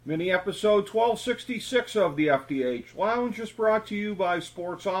Mini episode 1266 of the FDH Lounge is brought to you by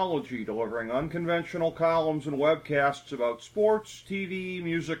Sportsology, delivering unconventional columns and webcasts about sports, TV,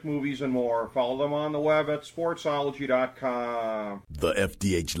 music, movies, and more. Follow them on the web at sportsology.com. The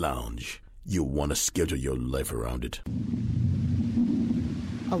FDH Lounge. You'll want to schedule your life around it.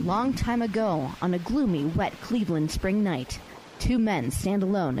 A long time ago, on a gloomy, wet Cleveland spring night, two men stand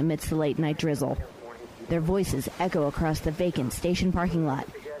alone amidst the late-night drizzle. Their voices echo across the vacant station parking lot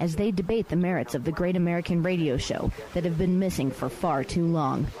as they debate the merits of the great American radio show that have been missing for far too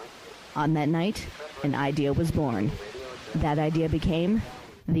long. On that night, an idea was born. That idea became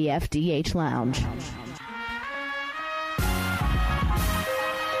the FDH Lounge.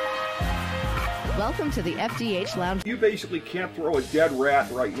 Welcome to the FDH Lounge. You basically can't throw a dead rat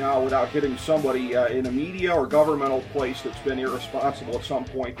right now without hitting somebody in a media or governmental place that's been irresponsible at some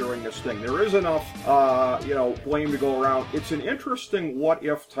point during this thing. There is enough, blame to go around. It's an interesting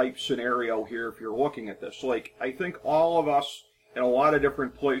what-if type scenario here if you're looking at this. Like, I think all of us in a lot of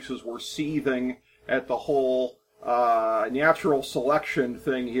different places were seething at the whole natural selection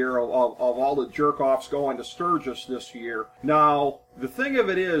thing here of all the jerk-offs going to Sturgis this year. Now, the thing of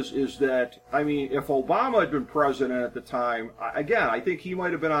it is that, I mean, if Obama had been president at the time, again, I think he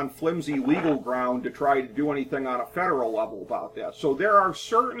might have been on flimsy legal ground to try to do anything on a federal level about that. So there are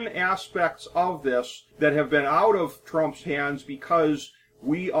certain aspects of this that have been out of Trump's hands because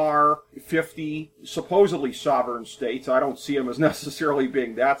we are 50 supposedly sovereign states. I don't see them as necessarily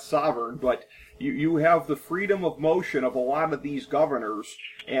being that sovereign, but you have the freedom of motion of a lot of these governors.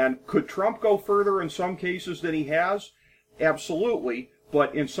 And could Trump go further in some cases than he has? Absolutely.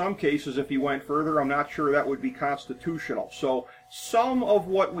 But in some cases, if he went further, I'm not sure that would be constitutional. So some of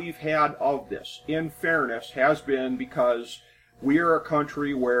what we've had of this, in fairness, has been because we are a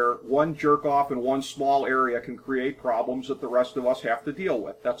country where one jerk-off in one small area can create problems that the rest of us have to deal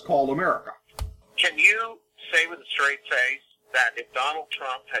with. That's called America. Can you say with a straight face that if Donald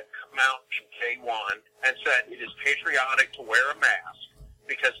Trump had come out from day one and said it is patriotic to wear a mask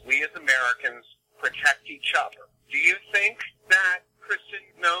because we as Americans protect each other, do you think that Kristen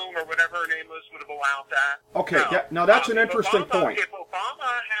Noem or whatever her name was would have allowed that? Okay, no. Now that's an interesting point. If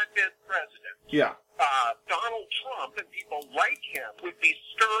Obama had been president, Donald Trump and people like him would be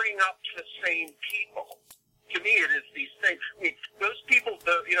stirring up the same people. To me, it is these things. I mean, those people,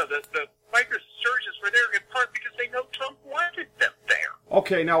 the Bikers Sturgis were there in part because they know Trump wanted them there.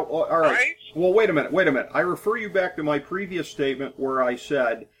 Okay, now, all right. Well, wait a minute. I refer you back to my previous statement where I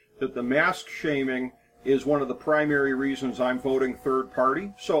said that the mask shaming is one of the primary reasons I'm voting third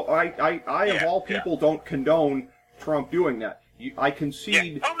party. So I of all people, don't condone Trump doing that. I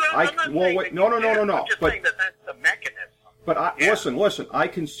concede. Yeah. No. I'm just saying that that's the mechanism. But listen. I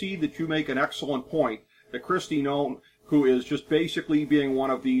concede that you make an excellent point. That Kristi Noem, who is just basically being one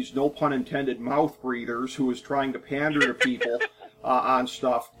of these, no pun intended, mouth breathers who is trying to pander to people on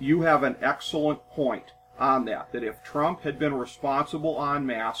stuff, you have an excellent point on that. That if Trump had been responsible on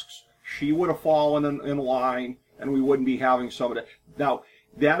masks, she would have fallen in line, and we wouldn't be having some of that. Now,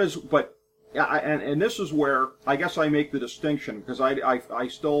 that is, but, and this is where I guess I make the distinction, because I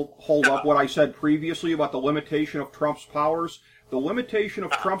still hold up what I said previously about the limitation of Trump's powers. The limitation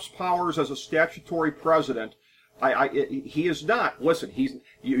of Trump's powers as a statutory president, he is not. Listen,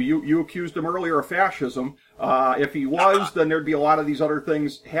 you accused him earlier of fascism. If he was, then there'd be a lot of these other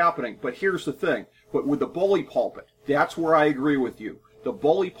things happening. But here's the thing. But with the bully pulpit, that's where I agree with you. The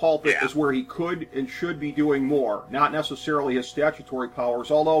bully pulpit is where he could and should be doing more, not necessarily his statutory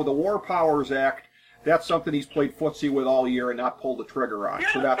powers. Although the War Powers Act, that's something he's played footsie with all year and not pulled the trigger on.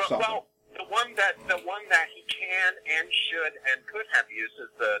 So that's something. Well, the one that he can and should and could have used is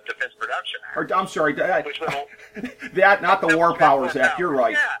the Defense Production Act. Or, I'm sorry, that not the War Powers Act. You're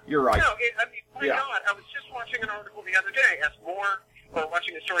right. Yeah. You're right. No, my God, I was just watching an article the other day.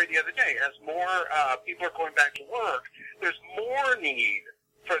 Watching a story the other day. As more people are going back to work, there's more need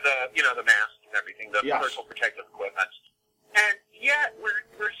for the masks and everything, the personal protective equipment, and yet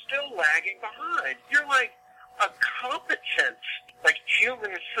we're still lagging behind. You're like a competent,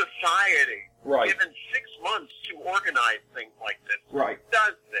 human society, given 6 months to organize things like this,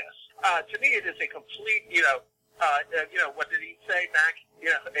 does this. To me, it is a complete, what did he say back,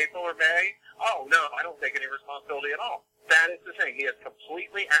 April or May? Oh, no, I don't take any responsibility at all. That is the thing. He has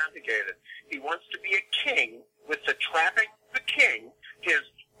completely abdicated. He wants to be a king with the trapping the king, his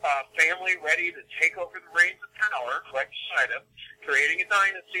family ready to take over the reins of power, right beside him, creating a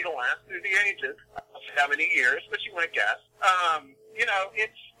dynasty to last through the ages. I don't know how many years, but you might guess.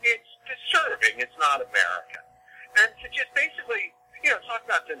 It's disturbing. It's not American. And to just basically, talk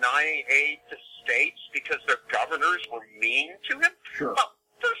about denying aid to states because their governors were mean to him. Sure. Well,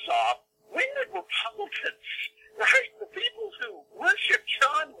 first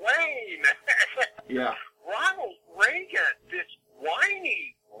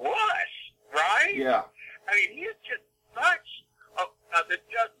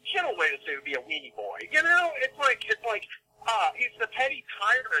a gentle way to say it would be a weenie boy. You know, it's like he's the petty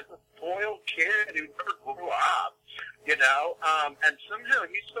tyrant, the spoiled kid who never grew up. You know, and somehow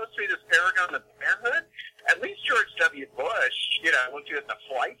he's supposed to be this paragon of manhood. At least George W. Bush, you know, looked good in a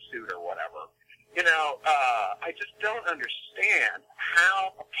flight suit or whatever. You know, I just don't understand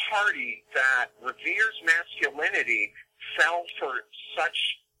how a party that reveres masculinity fell for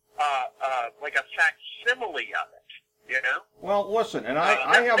such, like a facsimile of it, you know? Well, listen, and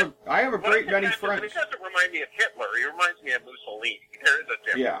I have a great many friends. It doesn't remind me of Hitler. He reminds me of Mussolini. There is a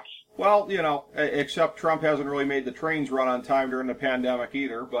difference. Yeah. Well, you know, except Trump hasn't really made the trains run on time during the pandemic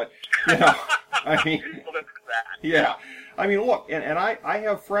either, but, you know, I mean, yeah. I mean, look, and I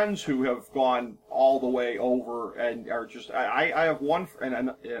have friends who have gone all the way over and are just, I have one,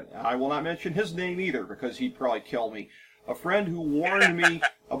 and I will not mention his name either because he'd probably kill me, a friend who warned me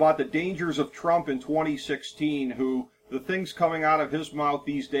about the dangers of Trump in 2016, who the things coming out of his mouth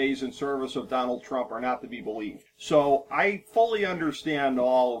these days in service of Donald Trump are not to be believed. So I fully understand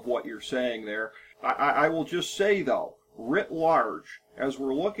all of what you're saying there. I will just say, though, writ large, as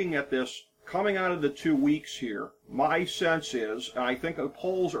we're looking at this coming out of the 2 weeks here, my sense is, and I think the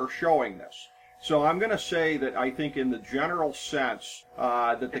polls are showing this, so I'm going to say that I think in the general sense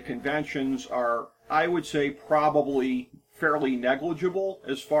that the conventions are, I would say, probably fairly negligible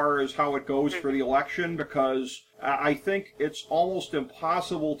as far as how it goes for the election, because I think it's almost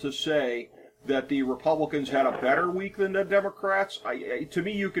impossible to say that the Republicans had a better week than the Democrats. To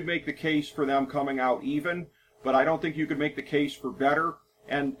me, you could make the case for them coming out even, but I don't think you could make the case for better.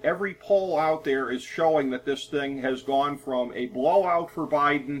 And every poll out there is showing that this thing has gone from a blowout for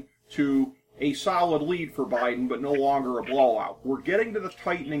Biden to a solid lead for Biden, but no longer a blowout. We're getting to the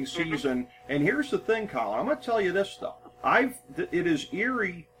tightening season, and here's the thing, Colin. I'm going to tell you this, though. It is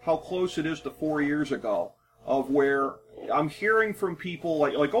eerie how close it is to 4 years ago, of where I'm hearing from people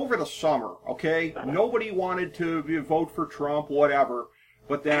like over the summer, okay? Nobody wanted to vote for Trump, whatever,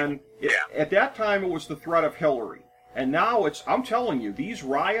 but then at that time it was the threat of Hillary. And now I'm telling you, these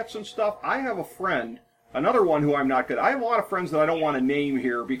riots and stuff, I have a friend, another one who I'm not good, I have a lot of friends that I don't want to name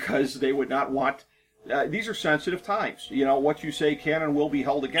here because they would not want, these are sensitive times. You know, what you say can and will be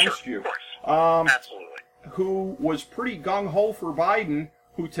held against you. Of course. Absolutely. Who was pretty gung-ho for Biden,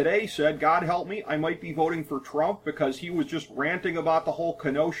 who today said, God help me, I might be voting for Trump, because he was just ranting about the whole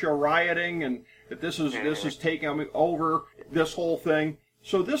Kenosha rioting and that this is taking over this whole thing.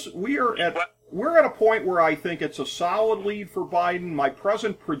 So we're at a point where I think it's a solid lead for Biden. My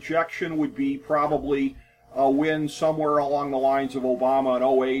present projection would be probably a win somewhere along the lines of Obama in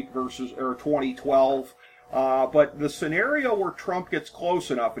 08 versus 2012. But the scenario where Trump gets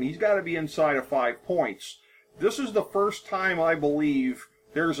close enough, and he's got to be inside of 5 points, this is the first time I believe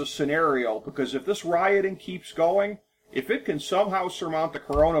there's a scenario, because if this rioting keeps going, if it can somehow surmount the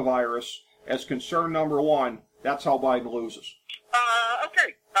coronavirus as concern number one, that's how Biden loses.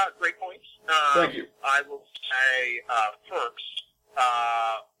 Okay, great points. Thank you. I will say first,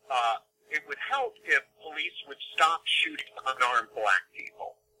 it would help if police would stop shooting unarmed black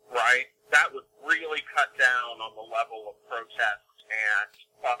people, right? That would really cut down on the level of protests and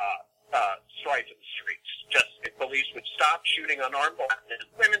strife in the streets. Just if police would stop shooting unarmed black men,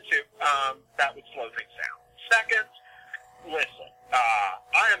 women too, that would slow things down. Second, listen,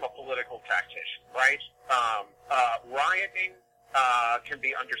 I am a political tactician, right? Rioting can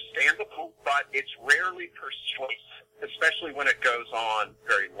be understandable, but it's rarely persuasive, especially when it goes on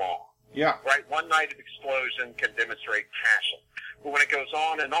very long. Yeah. Right? One night of explosion can demonstrate passion. But when it goes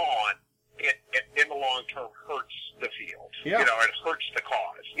on and on, it in the long term hurts the field. Yeah. You know, it hurts the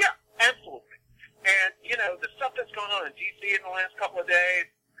cause. Yeah, absolutely. And, you know, the stuff that's gone on in D.C. in the last couple of days,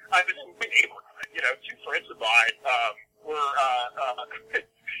 I was in my neighborhood. You know, two friends of mine were,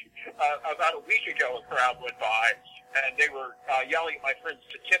 about a week ago, a crowd went by, and they were yelling at my friends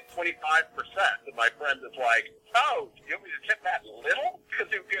to tip 25%. And my friend was like, oh, you want me to tip that little? Because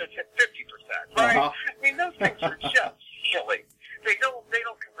they were going to tip 50%, right? I mean, those things are just silly. They don't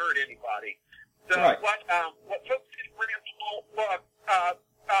convert anybody. So right. What folks did Rand Paul, look,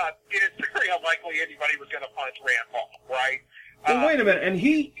 it is very unlikely anybody was going to punch Rand Paul, right? Well, wait a minute, and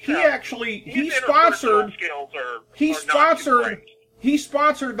he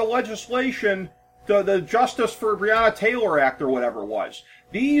sponsored the legislation, the Justice for Breonna Taylor Act or whatever it was.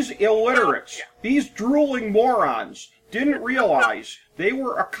 These illiterates, these drooling morons, didn't realize they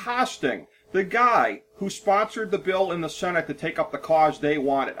were accosting the guy who sponsored the bill in the Senate to take up the cause they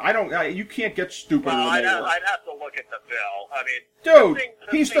wanted. You can't get stupider than they were. I'd have to look at the bill. I mean, dude,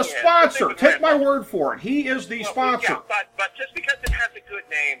 he's the sponsor. Take my word for it. He is the sponsor. Yeah, but just because it has a good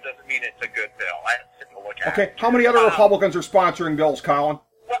name doesn't mean it's a good bill. I have to look Okay, how many other Republicans are sponsoring bills, Colin?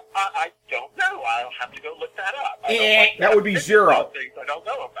 Well, I don't know. I'll have to go look that up. That would be zero. Things I don't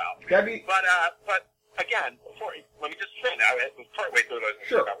know about. That'd be... But again, let me just say now, it was partway through what I was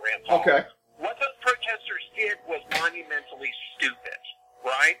Sure. about Rand Paul. Okay. What those protesters did was monumentally stupid,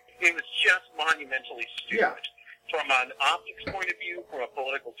 right? It was just monumentally stupid. Yeah. From an optics point of view, from a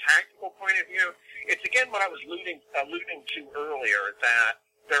political tactical point of view, it's again what I was alluding to earlier, that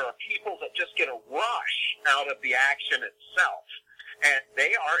there are people that just get a rush out of the action itself, and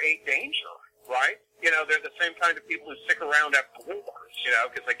they are a danger, right? You know, they're the same kind of people who stick around after wars, you know,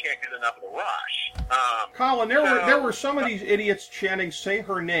 because they can't get enough of the rush. Colin, there were some of these idiots chanting "Say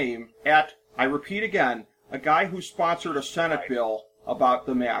her name" at, I repeat again, a guy who sponsored a Senate bill about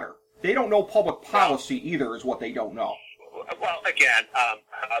the matter. They don't know public policy either, is what they don't know. Well, again,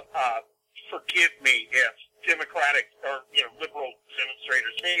 forgive me if Democratic or liberal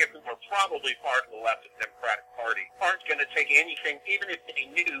demonstrators, many of whom are probably part of the left of the Democratic Party, aren't going to take anything, even if they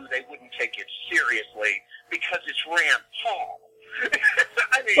knew, they wouldn't take it seriously because it's Rand Paul.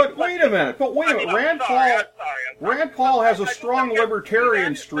 I mean, but wait a minute. Rand Paul has a strong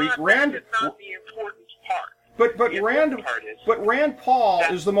libertarian streak. Rand is not the important part. But Rand Paul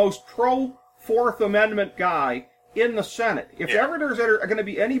is the most pro-Fourth Amendment guy in the Senate. If ever there's going to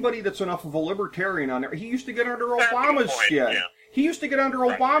be anybody that's enough of a libertarian on there, he used to get under Obama's skin. Yeah. He used to get under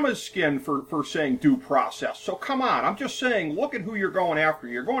Obama's skin for saying due process. So come on, I'm just saying, look at who you're going after.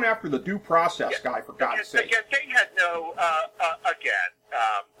 You're going after the due process guy, for God's sake. Again, they had no,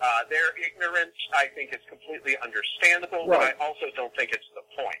 their ignorance, I think, is completely understandable, but I also don't think it's the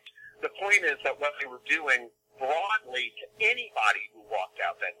point. The point is that what they were doing broadly to anybody who walked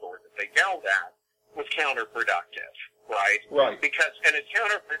out that door that they yelled at was counterproductive, right? Right. And it's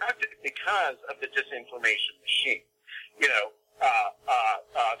counterproductive because of the disinformation machine. You know,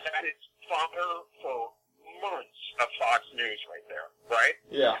 that is fodder for months of Fox News right there, right?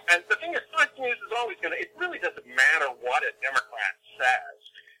 Yeah. And the thing is, Fox News is always it really doesn't matter what a Democrat says,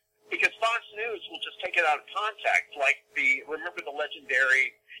 because Fox News will just take it out of context, like remember the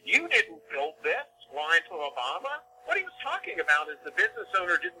legendary, "You didn't build this" line from Obama? What he was talking about is the business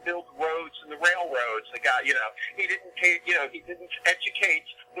owner didn't build roads and the railroads. The guy, he didn't educate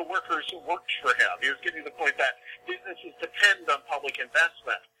the workers who worked for him. He was getting to the point that businesses depend on public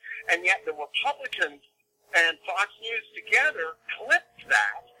investment. And yet the Republicans and Fox News together clipped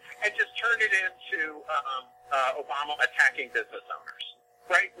that and just turned it into Obama attacking business owners.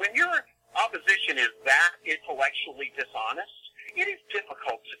 Right? When your opposition is that intellectually dishonest, it is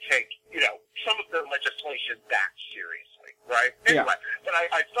difficult to take, some of their legislation that seriously, right? Anyway, but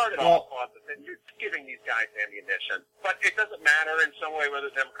I started off on that you're giving these guys ammunition, but it doesn't matter in some way whether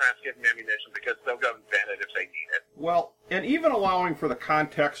Democrats give them ammunition because they'll go invent it if they need it. Well, and even allowing for the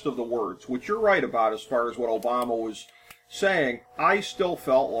context of the words, which you're right about as far as what Obama was saying, I still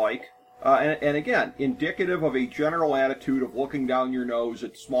felt like, and again, indicative of a general attitude of looking down your nose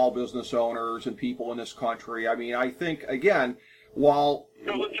at small business owners and people in this country. I mean, I think, again, while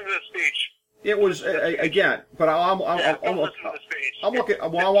go listen to the speech. It was again, but I'm listen to the speech. I'm looking.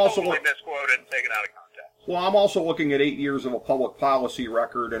 Well, I'm also totally misquoted and taken out of context. Well, I'm also looking at 8 years of a public policy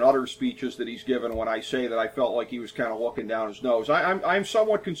record and other speeches that he's given. When I say that, I felt like he was kind of looking down his nose. I'm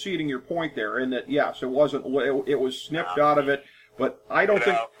somewhat conceding your point there, in that yes, it wasn't. It was snipped out of it, but I don't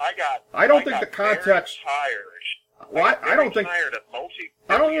think. I don't think the context. Well, I don't think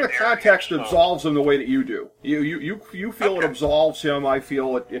the context absolves him the way that you do. You feel it absolves him. I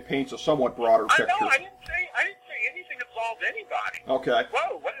feel it paints a somewhat broader picture. I didn't say anything absolved anybody. Okay.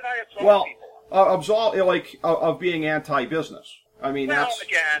 Whoa, what did I absolve people? Of being anti-business. I mean, that's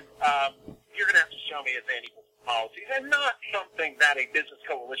again. You're going to have to show me his anti-policies, and not something that a business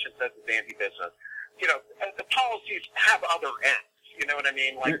coalition says is anti-business. The policies have other ends. You know what I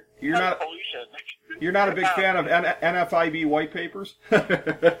mean? Like you're not pollution. You're not a big fan of NFIB white papers? Yeah. Oh,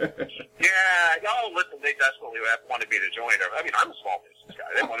 listen, they desperately wanted me to join. I mean, I'm a small business guy.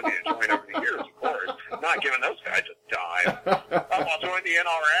 They wanted me to join over the years, of course. Not giving those guys a dime. I'll join the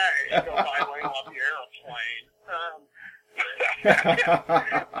NRA and go highway off the airplane.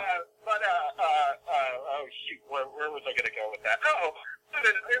 Oh shoot, where was I going to go with that? Oh,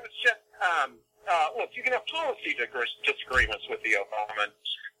 it was just. Look, you can have policy disagreements with the Obamans,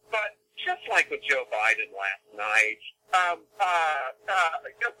 but just like with Joe Biden last night,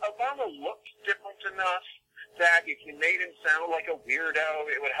 Obama looked different enough that if you made him sound like a weirdo,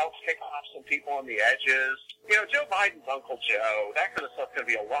 it would help kick off some people on the edges. Joe Biden's Uncle Joe, that kind of stuff's going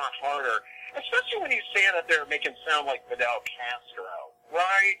to be a lot harder, especially when he's standing up there and make him sound like Fidel Castro,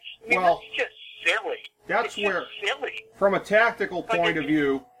 right? I mean, that's just silly. That's silly. From a tactical point of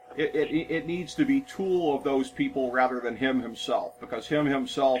view, it needs to be tool of those people rather than him himself, because him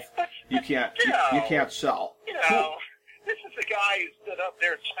himself you can't sell. This is the guy who stood up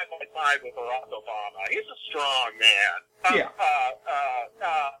there side by side with Barack Obama. He's a strong man.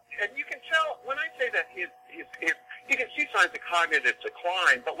 And you can tell when I say that you can see signs of cognitive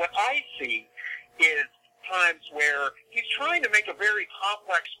decline, but what I see is times where he's trying to make a very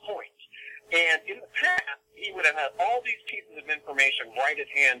complex point. And in the past, he would have had all these pieces of information right at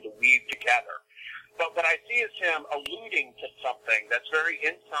hand to weave together. But what I see is him alluding to something that's very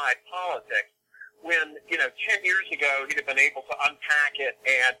inside politics when, 10 years ago, he'd have been able to unpack it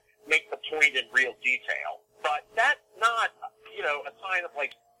and make the point in real detail. But that's not, a sign of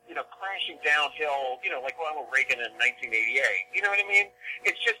crashing downhill, like Ronald Reagan in 1988. You know what I mean?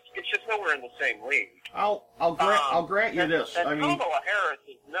 It's just nowhere in the same league. I'll grant you this. And Kamala Harris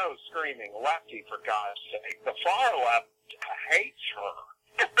is no screaming lefty, for God's sake. The far left hates her.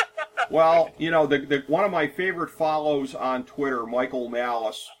 Well, one of my favorite follows on Twitter, Michael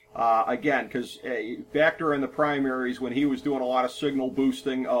Malice. Again, because back during the primaries when he was doing a lot of signal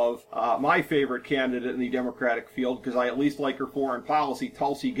boosting of my favorite candidate in the Democratic field, because I at least like her foreign policy,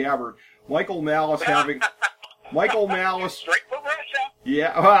 Tulsi Gabbard, Michael Malice. Straight for Russia.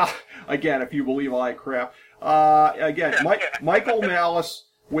 Yeah, well, again, if you believe all that crap. Michael Malice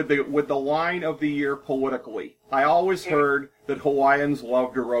with the line of the year politically. I always heard that Hawaiians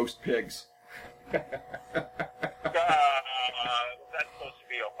love to roast pigs. That's supposed to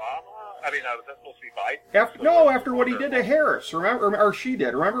be Obama? I mean, that's supposed to be Biden? After what he did to Harris, remember, or she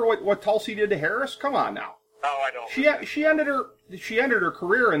did. Remember what Tulsi did to Harris? Come on now. Oh, I don't. She ended her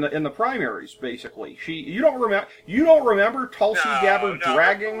career in the primaries, basically. You don't remember Tulsi Gabbard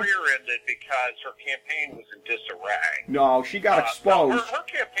dragging? Her career ended because her campaign was in disarray. No, she got exposed. No, her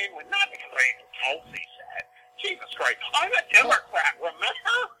campaign was not because Tulsi said. Jesus Christ, I'm a Democrat,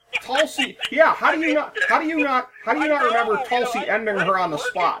 remember? Tulsi, yeah. How do you not remember Tulsi ending her on the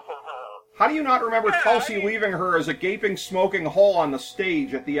spot? How do you not remember Tulsi leaving her as a gaping, smoking hole on the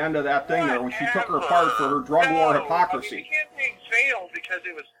stage at the end of that thing there when she took her apart for her drug war hypocrisy? The campaign failed because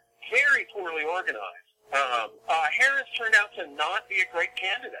it was very poorly organized. Harris turned out to not be a great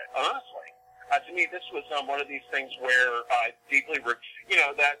candidate, honestly. To me, this was one of these things where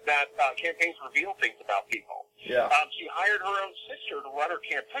campaigns reveal things about people. Yeah. She hired her own sister to run her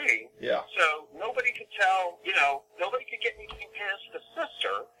campaign. Yeah. So nobody could tell, nobody could get anything past the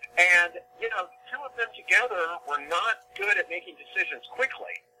sister. And, two of them together were not good at making decisions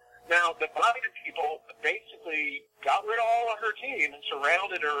quickly. Now, the Biden people basically got rid of all of her team and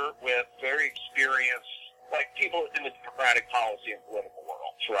surrounded her with very experienced, people in the Democratic policy and political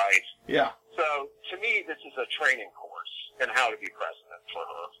worlds, right? Yeah. So, to me, this is a training course in how to be president for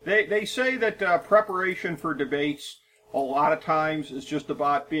her. They say that preparation for debates a lot of times is just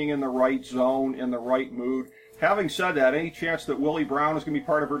about being in the right zone, in the right mood. Having said that, any chance that Willie Brown is going to be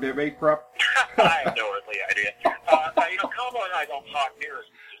part of her debate prep? I have no earthly idea. Kamala and I don't talk near as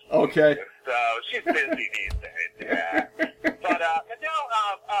much. Okay. So she's busy these days. Yeah. But no,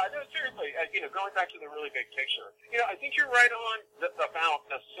 seriously. Going back to the really big picture. I think you're right on about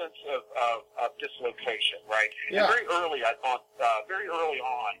the sense of dislocation, right? Yeah. And very early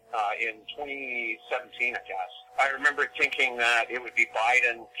on in 2017, I guess, I remember thinking that it would be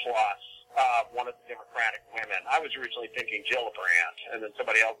Biden plus one of the Democratic women. I was originally thinking Gillibrand, and then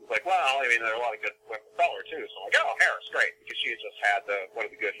somebody else was like, well, I mean, there are a lot of good women of color, too. So I'm like, oh, Harris, great, because she had just had one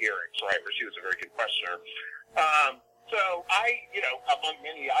of the good hearings, right, where she was a very good questioner. So I, among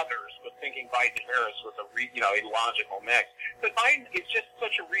many others, was thinking Biden-Harris was a logical mix. But Biden is just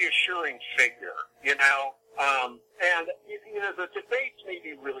such a reassuring figure, and, the debates may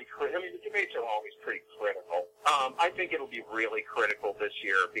be really critical. I mean, the debates are always pretty critical. I think it'll be really critical this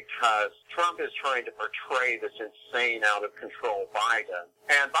year because Trump is trying to portray this insane, out-of-control Biden.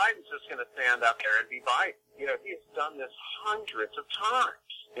 And Biden's just going to stand up there and be Biden. He has done this hundreds of times,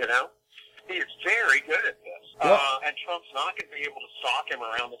 He is very good at this. And Trump's not going to be able to stalk him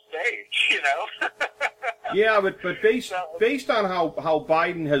around the stage, Yeah, but based on how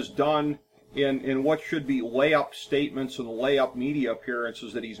Biden has done in what should be layup statements and layup media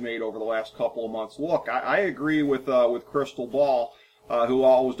appearances that he's made over the last couple of months. Look, I agree with Crystal Ball, who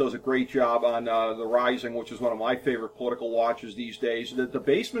always does a great job on The Rising, which is one of my favorite political watches these days. The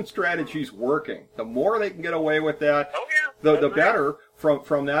basement strategy's working. The more they can get away with that, the better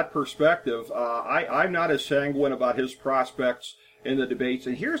from that perspective. I'm not as sanguine about his prospects in the debates.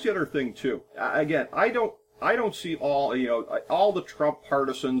 And here's the other thing, too. Again, I don't see all the Trump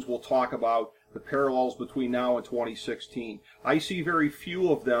partisans will talk about the parallels between now and 2016. I see very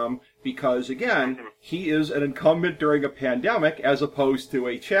few of them because, again, he is an incumbent during a pandemic as opposed to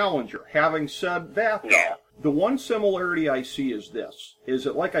a challenger. Having said that, though, the one similarity I see is this, is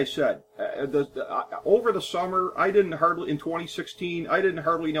that, like I said, over the summer, in 2016, I didn't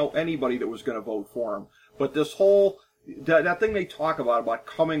hardly know anybody that was going to vote for him. But this whole, that thing they talk about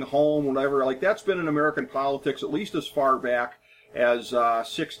coming home, whatever, like, that's been in American politics at least as far back as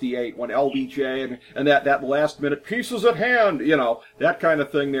 68, when LBJ and that last minute pieces at hand, that kind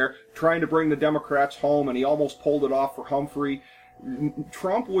of thing there, trying to bring the Democrats home, and he almost pulled it off for Humphrey.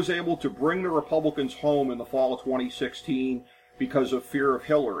 Trump was able to bring the Republicans home in the fall of 2016 because of fear of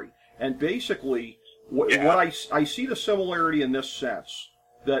Hillary. And basically, what I see the similarity in this sense,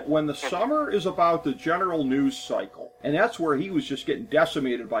 that when the summer is about the general news cycle, and that's where he was just getting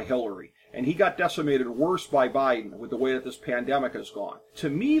decimated by Hillary, and he got decimated worse by Biden with the way that this pandemic has gone. To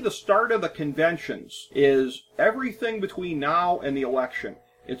me, the start of the conventions is everything between now and the election.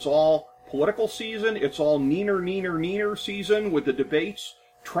 It's all political season. It's all neener season with the debates.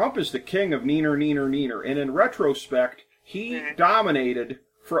 Trump is the king of neener. And in retrospect, he dominated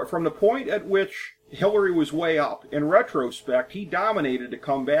from the point at which Hillary was way up. In retrospect, he dominated to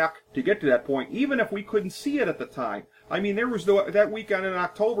come back to get to that point, even if we couldn't see it at the time. I mean, there was that weekend in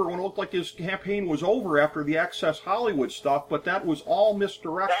October when it looked like his campaign was over after the Access Hollywood stuff, but that was all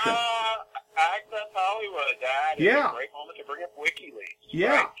misdirection. Access Hollywood, that is a great moment to bring up WikiLeaks.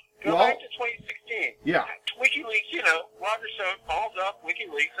 Yeah. Right? Go back to 2016. Yeah. WikiLeaks, Roger Stone calls up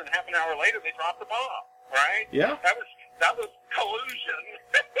WikiLeaks, and half an hour later they drop the bomb, right? Yeah. That was collusion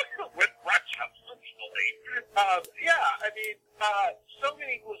with Russia, essentially.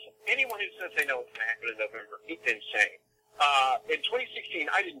 Anyone who says they know what's going to happen in November, it's insane. In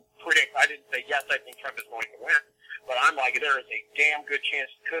 2016, I didn't say, yes, I think Trump is going to win, but I'm like, there is a damn good chance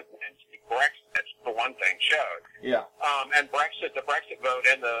he could win. Brexit, for one thing, showed. Yeah. And the Brexit vote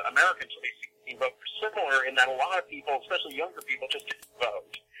and the American 2016 vote were similar in that a lot of people, especially younger people, just didn't vote,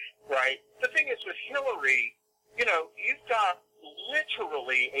 right? The thing is, with Hillary, you've got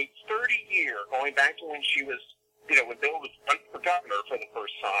literally a 30-year, going back to when she was, when Bill was running for governor for the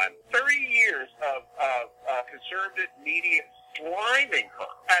first time, 30 years of conservative media sliming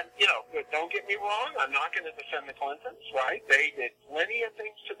her. And, don't get me wrong, I'm not going to defend the Clintons, right? They did plenty of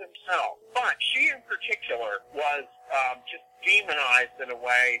things to themselves. But she in particular was just demonized in a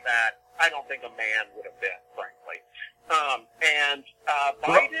way that I don't think a man would have been, frankly.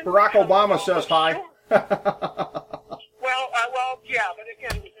 Biden... Barack Obama says hi. Well, yeah, but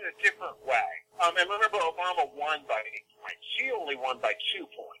again, it was in a different way. And remember, Obama won by 8 points. She only won by 2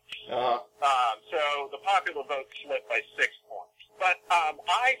 points. So the popular vote slipped by 6 points. But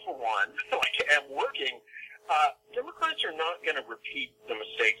I, for one, am working. Democrats are not going to repeat the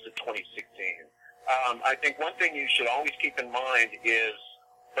mistakes of 2016. I think one thing you should always keep in mind is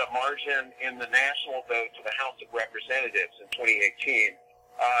the margin in the national vote to the House of Representatives in 2018.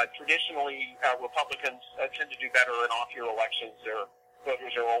 Traditionally, Republicans tend to do better in off-year elections. Their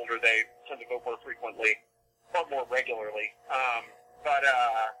voters are older. They tend to vote more frequently, or more regularly.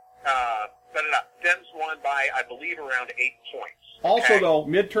 Dems won by, I believe, around 8 points. Also, though,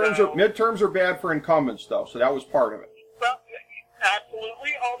 midterms are bad for incumbents, though, so that was part of it. Well,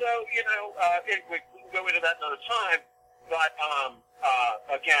 absolutely. Although, we can go into that another time. But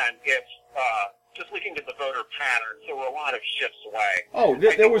again, it's just looking at the voter patterns, there were a lot of shifts away. Oh,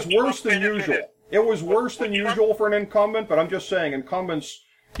 it was worse than usual. It was worse than usual for an incumbent, but I'm just saying, incumbents,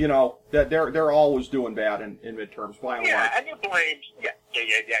 that they're always doing bad in midterms, by and large. Yeah, and you blamed,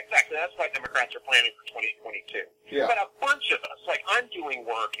 exactly. That's why Democrats are planning for 2022. Yeah. But a bunch of us, I'm doing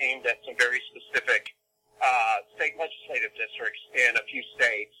work aimed at some very specific state legislative districts in a few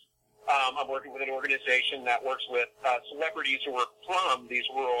states. I'm working with an organization that works with celebrities who are from these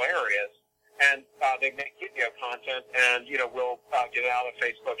rural areas. And they make video content, and we'll get it out on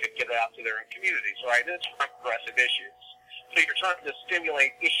Facebook and get it out to their communities, right? And it's for progressive issues. So you're trying to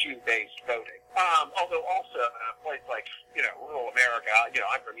stimulate issue-based voting. Although also in a place like rural America,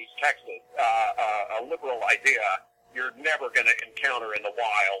 I'm from East Texas, a liberal idea you're never going to encounter in the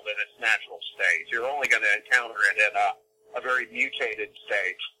wild in its natural state. You're only going to encounter it in a very mutated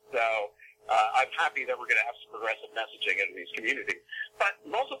state. So I'm happy that we're going to have some progressive messaging in these communities. But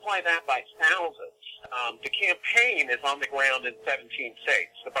multiply that by thousands. The campaign is on the ground in 17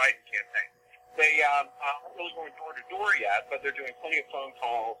 states, the Biden campaign. They aren't really going door to door yet, but they're doing plenty of phone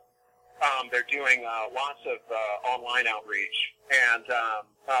calls. They're doing lots of online outreach. And,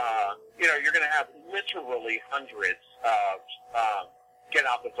 you're going to have literally hundreds of get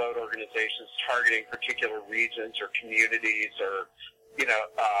out the vote organizations targeting particular regions or communities or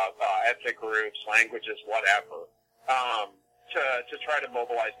ethnic groups, languages, whatever. to try to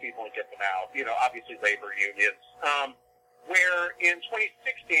mobilize people and get them out. You know, obviously labor unions. Where in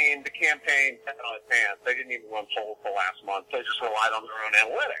 2016 the campaign kept on its hands. They didn't even run polls the last month. They just relied on their own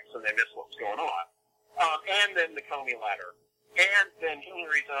analytics, and they missed what was going on. And then the Comey letter, and then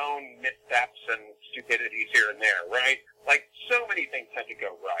Hillary's own missteps and stupidities here and there. Right? Like so many things had to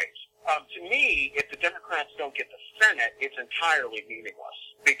go right. To me, if the Democrats don't get the Senate, it's entirely meaningless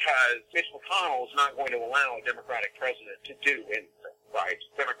because Mitch McConnell is not going to allow a Democratic president to do anything, right?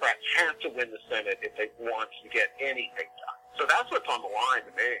 Democrats have to win the Senate if they want to get anything done. So that's what's on the line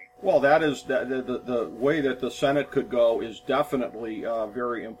to me. Well, that is the way that the Senate could go is definitely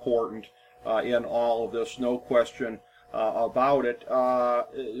very important in all of this, no question about it.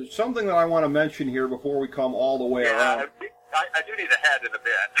 Something that I want to mention here before we come all the way around. I do need a head in a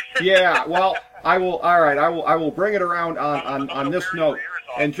bit. Yeah, well, I will. All right, I will bring it around on this note,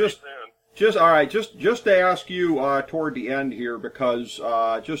 and just to ask you toward the end here, because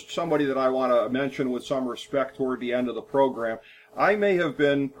just somebody that I want to mention with some respect toward the end of the program, I may have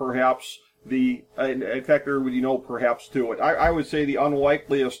been perhaps in fact there would perhaps to it. I would say the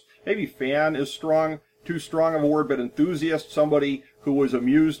unlikeliest, maybe fan is too strong of a word, but enthusiast, somebody who was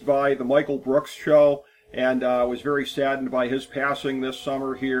amused by the Michael Brooks show. And was very saddened by his passing this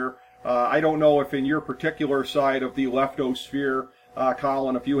summer here. I don't know if in your particular side of the leftosphere,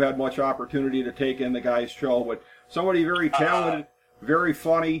 Colin, if you had much opportunity to take in the guy's show, but somebody very talented, very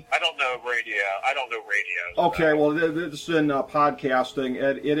funny. I don't know radio. Okay, well, this is in podcasting.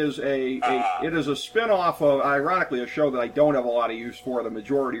 It is a spin-off of, ironically, a show that I don't have a lot of use for, the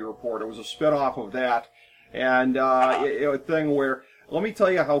Majority Report. It was a spin-off of that, and a thing where, let me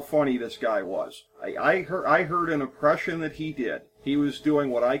tell you how funny this guy was. I heard an impression that he did. He was doing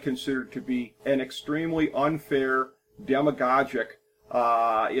what I considered to be an extremely unfair, demagogic,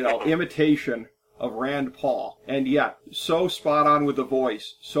 imitation of Rand Paul. And yet, so spot on with the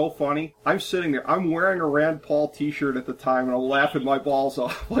voice. So funny. I'm sitting there. I'm wearing a Rand Paul t-shirt at the time, and I'm laughing my balls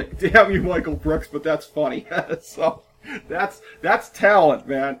off. Like, damn you, Michael Brooks, but that's funny. So, that's talent,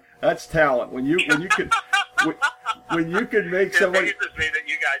 man. That's talent. When you could... When you could make somebody... It amazes me that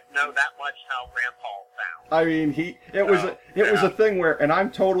you guys know that much how Rand Paul sounds. I mean, it was a thing where, and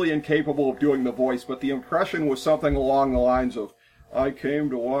I'm totally incapable of doing the voice, but the impression was something along the lines of, I came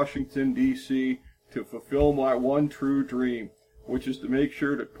to Washington, D.C. to fulfill my one true dream, which is to make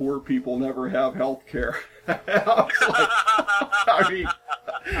sure that poor people never have health care. I mean,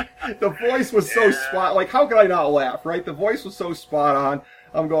 the voice was so spot, like, how could I not laugh, right? The voice was so spot on.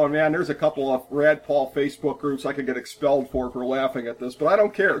 I'm going, man, there's a couple of Rand Paul Facebook groups I could get expelled for laughing at this, but I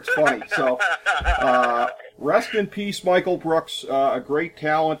don't care. It's funny. So, rest in peace, Michael Brooks, a great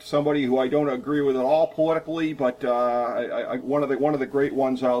talent, somebody who I don't agree with at all politically, but one of the great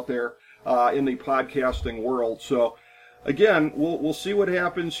ones out there in the podcasting world. So, again, we'll see what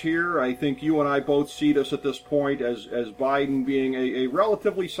happens here. I think you and I both see this at this point as Biden being a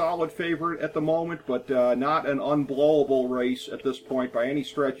relatively solid favorite at the moment, but not an unblowable race at this point by any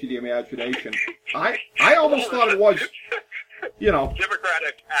stretch of the imagination. I almost thought it was,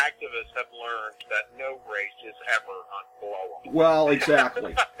 Democratic activists have learned that no race is ever unblowable. Well,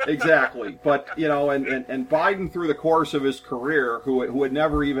 exactly. But, and Biden through the course of his career, who had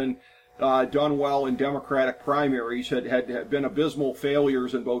never even done well in Democratic primaries, had been abysmal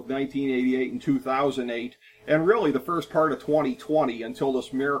failures in both 1988 and 2008, and really the first part of 2020 until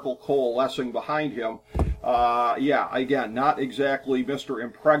this miracle coalescing behind him. Again, not exactly Mr.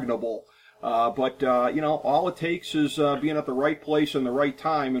 Impregnable, but all it takes is being at the right place in the right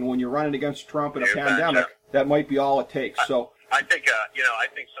time, and when you're running against Trump in a pandemic, that might be all it takes. So I think so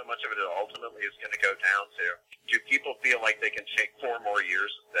much of it ultimately is going to go down to, do people feel like they can take 4 more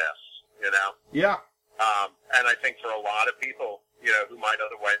years of this? Yeah. And I think for a lot of people, who might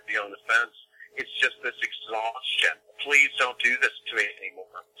otherwise be on the fence, it's just this exhaustion. Please don't do this to me anymore.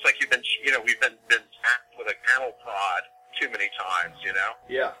 It's like we've been tapped with a cattle prod too many times,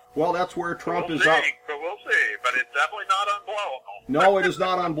 Yeah. Well, that's where Trump we'll is see, up. But we'll see. But it's definitely not unblowable. No, it is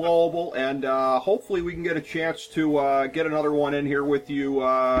not unblowable, and hopefully we can get a chance to get another one in here with you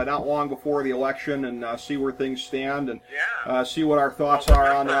not long before the election and see where things stand and see what our thoughts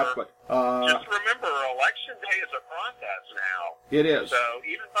are on that. But just remember, election day is a process now. It is. So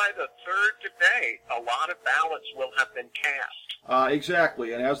even by the 3rd debate, a lot of ballots will have been cast.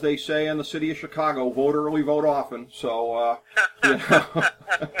 Exactly, and as they say in the city of Chicago, vote early, vote often. So,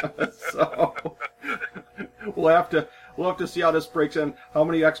 so we'll have to see how this breaks in. How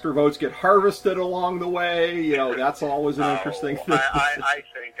many extra votes get harvested along the way? That's always an interesting thing. I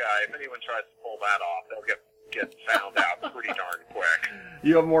think if anyone tries to pull that off, they'll get found out pretty darn quick.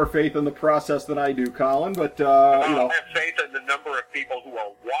 You have more faith in the process than I do, Colin, but I have faith in the people who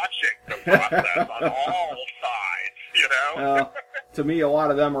are watching the process on all sides, you know? To me, a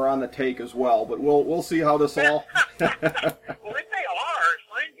lot of them are on the take as well, but we'll see how this all... Well, if they are,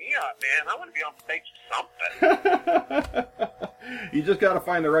 sign me up, man. I want to be on the take something. You just got to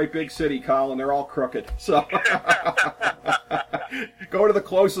find the right big city, Colin. They're all crooked. So go to the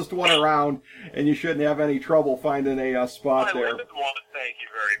closest one around, and you shouldn't have any trouble finding a spot there. I want to thank you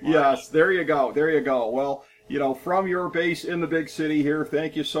very much. Yes, there you go. There you go. Well, from your base in the big city here,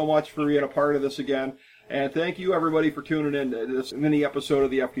 thank you so much for being a part of this again. And thank you, everybody, for tuning in to this mini episode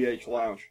of the FDH Lounge.